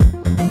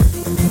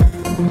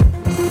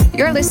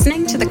You're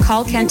listening to the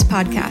Call Kent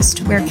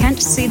podcast, where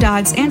Kent C.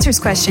 Dodds answers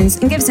questions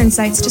and gives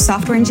insights to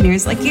software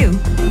engineers like you.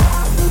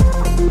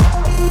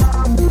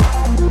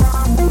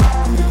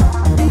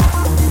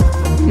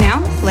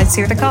 Now, let's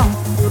hear the call.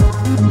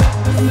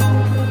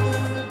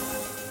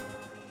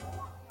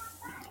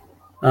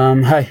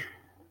 Hi,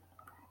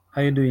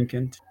 how you doing,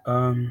 Kent?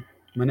 My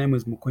name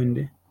is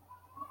Mukwende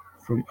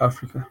from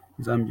Africa,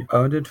 Zambia. I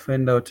wanted to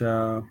find out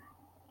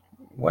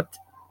what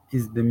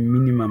is the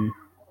minimum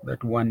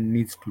that one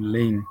needs to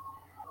learn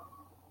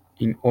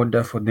in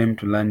order for them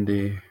to land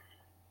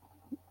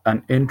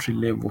an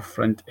entry-level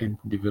front-end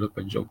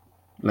developer job.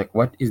 Like,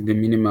 what is the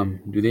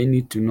minimum? Do they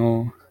need to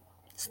know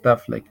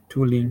stuff like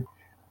tooling?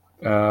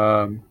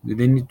 Do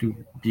they need to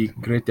be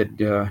great at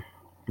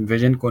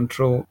version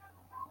control,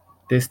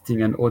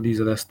 testing, and all these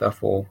other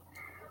stuff, or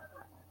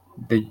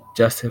they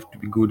just have to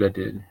be good at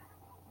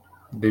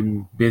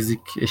the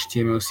basic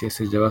HTML,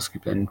 CSS,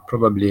 JavaScript, and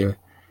probably a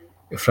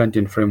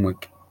front-end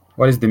framework?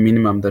 What is the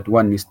minimum that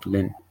one needs to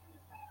learn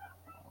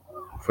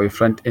for a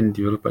front-end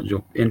developer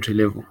job, entry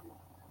level?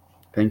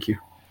 Thank you.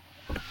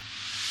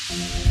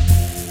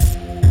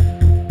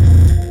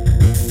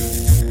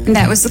 And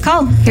that was the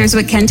call. Here's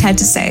what Kent had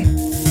to say.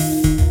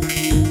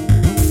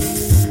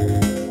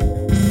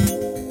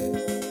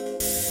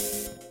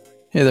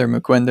 Hey there,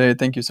 Mukwende.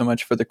 Thank you so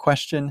much for the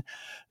question.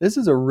 This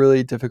is a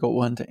really difficult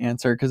one to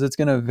answer because it's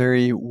going to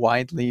vary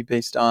widely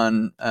based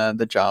on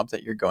the job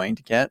that you're going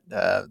to get,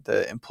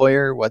 the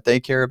employer, what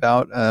they care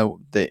about,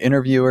 the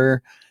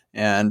interviewer,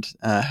 and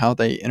how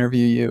they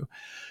interview you.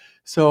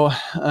 So,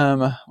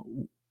 to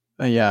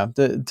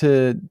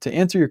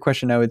answer your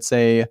question, I would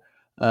say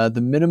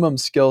the minimum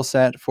skill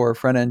set for a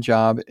front-end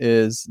job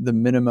is the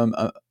minimum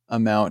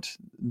amount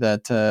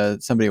that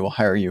somebody will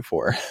hire you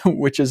for,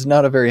 which is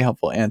not a very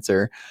helpful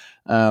answer.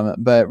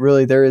 But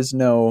really, there is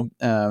no,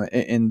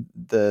 in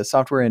the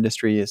software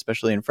industry,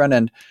 especially in front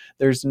end,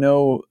 there's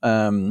no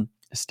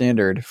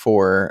standard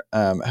for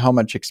how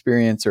much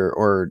experience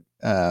or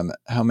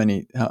how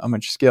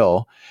much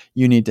skill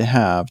you need to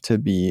have to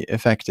be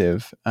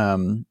effective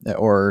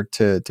or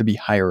to be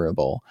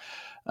hireable.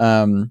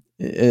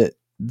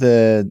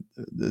 The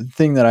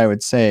thing that I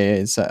would say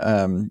is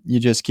you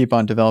just keep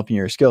on developing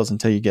your skills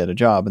until you get a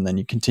job, and then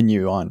you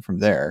continue on from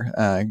there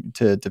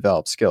to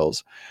develop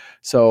skills.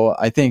 So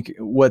I think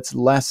what's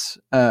less,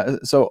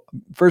 so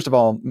first of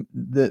all,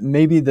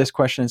 maybe this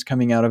question is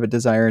coming out of a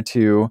desire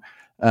to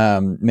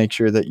make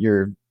sure that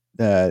you're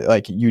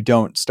you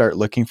don't start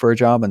looking for a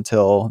job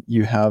until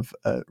you have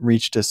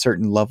reached a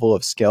certain level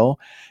of skill.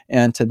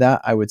 And to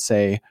that, I would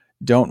say,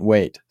 don't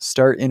wait.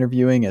 Start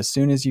interviewing as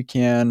soon as you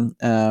can,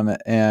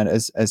 and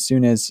as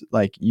soon as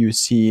you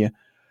see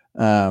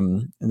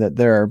that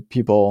there are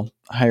people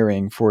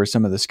hiring for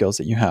some of the skills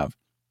that you have.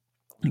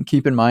 And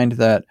keep in mind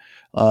that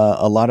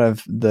a lot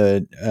of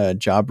the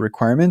job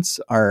requirements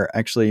are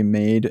actually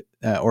made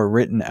or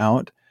written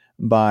out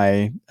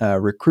by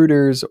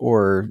recruiters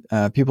or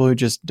people who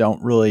just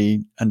don't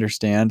really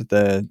understand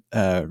the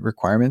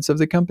requirements of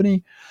the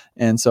company.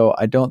 And so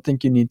I don't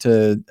think you need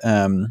to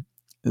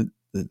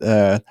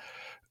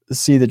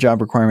see the job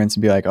requirements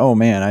and be like, oh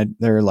man,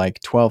 there are like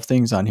 12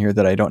 things on here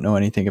that I don't know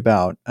anything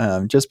about.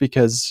 Just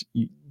because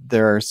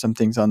there are some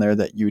things on there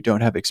that you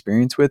don't have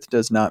experience with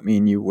does not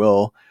mean you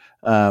will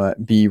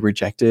be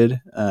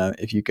rejected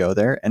if you go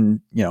there.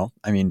 And,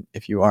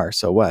 if you are,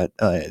 so what?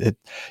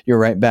 You're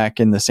right back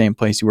in the same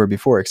place you were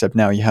before, except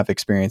now you have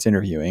experience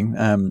interviewing.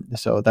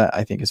 So that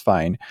I think is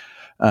fine.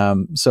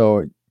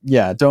 So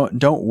yeah,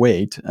 don't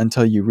wait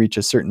until you reach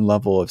a certain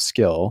level of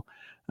skill.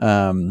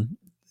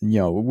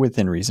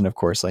 Within reason, of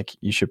course, like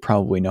you should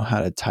probably know how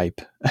to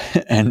type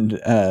and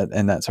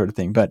that sort of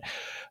thing. But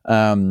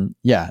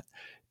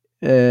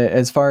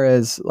as far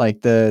as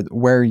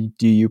where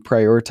do you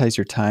prioritize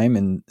your time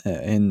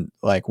and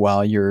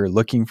while you're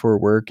looking for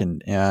work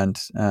and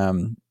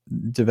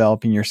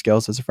developing your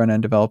skills as a front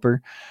end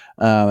developer,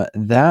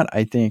 that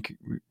I think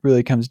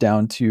really comes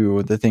down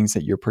to the things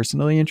that you're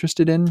personally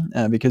interested in,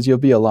 because you'll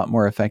be a lot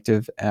more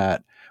effective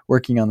at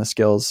working on the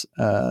skills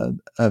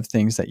of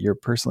things that you're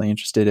personally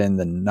interested in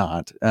than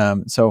not.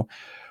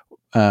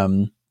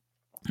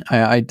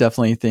 I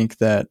definitely think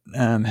that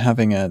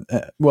having and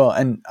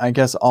I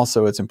guess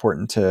also it's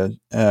important to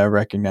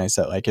recognize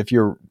that if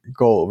your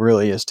goal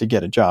really is to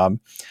get a job,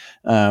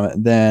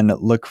 then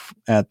look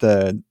at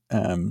the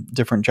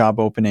different job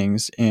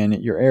openings in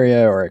your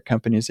area or at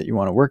companies that you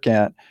want to work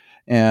at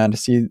and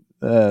see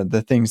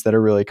the things that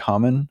are really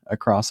common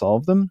across all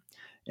of them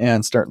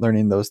and start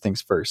learning those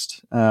things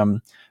first. So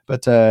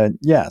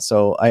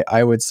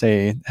I would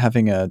say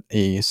having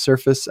a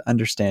surface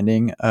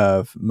understanding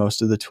of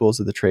most of the tools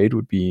of the trade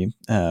would be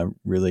a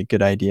really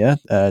good idea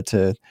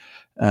to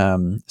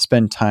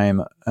spend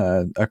time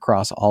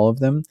across all of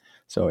them.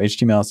 So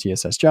HTML,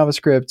 CSS,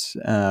 JavaScript,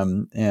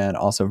 and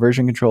also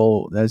version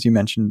control, as you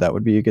mentioned, that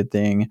would be a good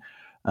thing.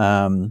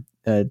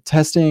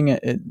 testing,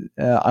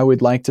 I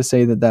would like to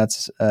say that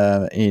that's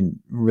a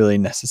really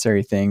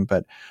necessary thing,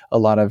 but a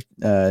lot of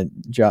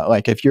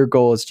like if your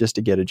goal is just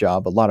to get a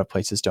job, a lot of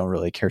places don't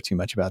really care too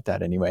much about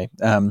that anyway.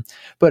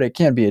 But it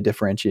can be a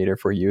differentiator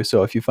for you.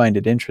 So if you find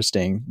it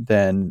interesting,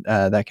 then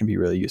that can be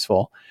really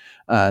useful.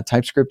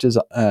 TypeScript is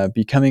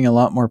becoming a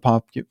lot more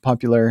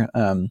popular.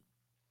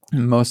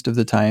 Most of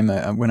the time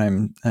when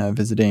I'm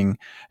visiting,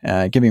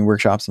 giving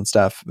workshops and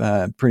stuff,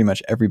 pretty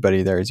much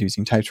everybody there is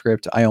using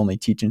TypeScript. I only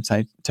teach in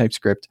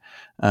TypeScript.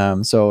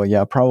 So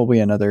yeah, probably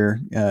another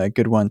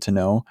good one to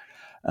know.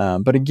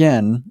 But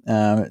again,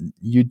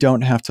 you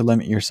don't have to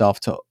limit yourself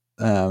to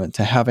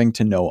having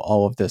to know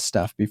all of this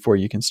stuff before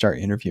you can start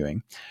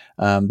interviewing.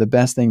 The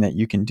best thing that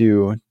you can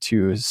do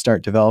to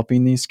start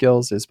developing these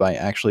skills is by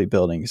actually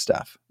building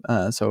stuff.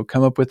 So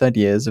come up with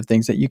ideas of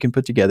things that you can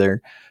put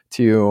together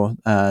to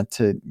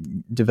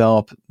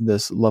develop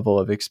this level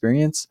of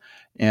experience,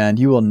 and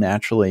you will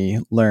naturally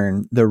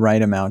learn the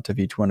right amount of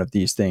each one of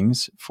these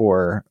things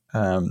for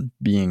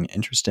being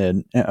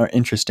interesting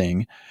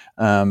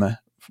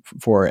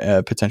for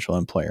a potential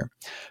employer.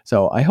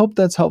 So I hope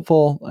that's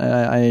helpful.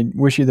 I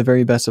wish you the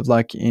very best of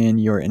luck in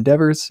your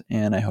endeavors,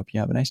 and I hope you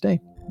have a nice day.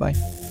 Bye.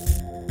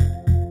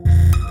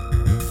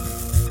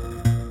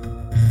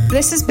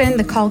 This has been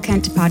the Call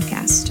Kent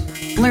podcast.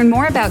 Learn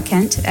more about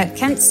Kent at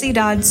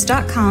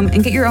kentcdodds.com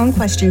and get your own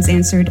questions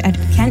answered at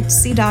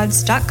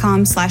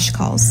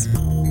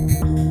kentcdodds.com/calls.